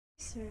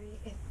Sorry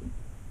if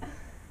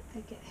I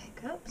get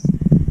hiccups.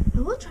 I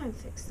will try and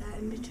fix that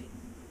in between.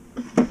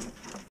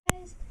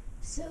 Guys,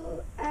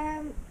 so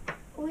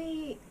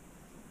we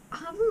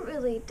haven't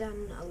really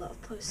done a lot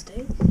of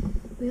posting.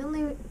 We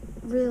only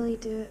really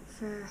do it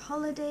for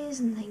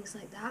holidays and things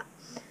like that.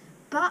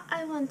 But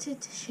I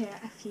wanted to share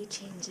a few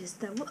changes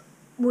that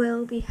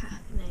will be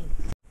happening.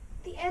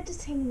 The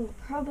editing will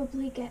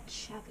probably get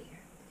shabbier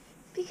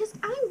because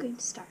I'm going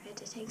to start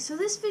editing. So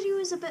this video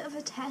is a bit of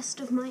a test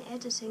of my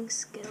editing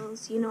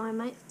skills. You know, I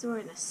might throw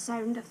in a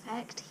sound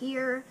effect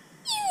here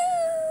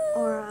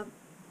or a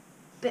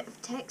bit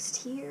of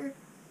text here.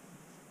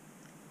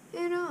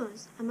 Who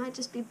knows? I might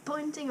just be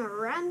pointing at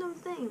random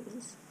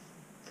things.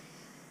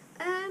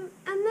 And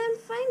then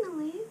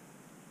finally,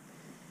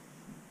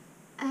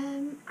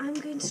 I'm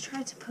going to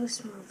try to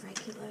post more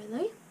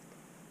regularly.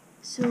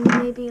 So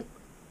maybe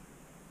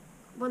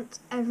once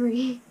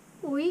every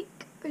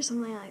week or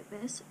something like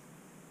this.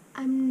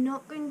 I'm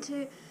not going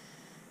to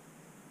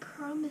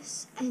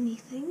promise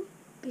anything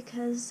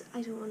because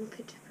I don't want to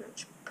put too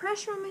much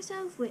pressure on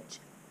myself, which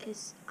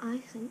is, I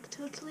think,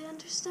 totally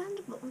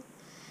understandable.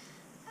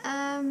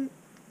 And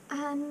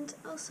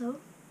also,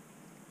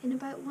 in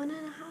about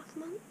 1.5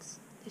 months,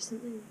 there's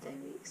something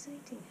very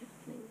exciting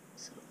happening,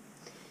 so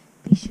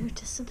be sure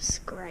to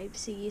subscribe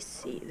so you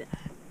see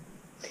that.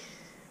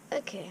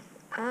 Okay,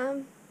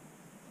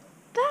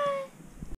 bye!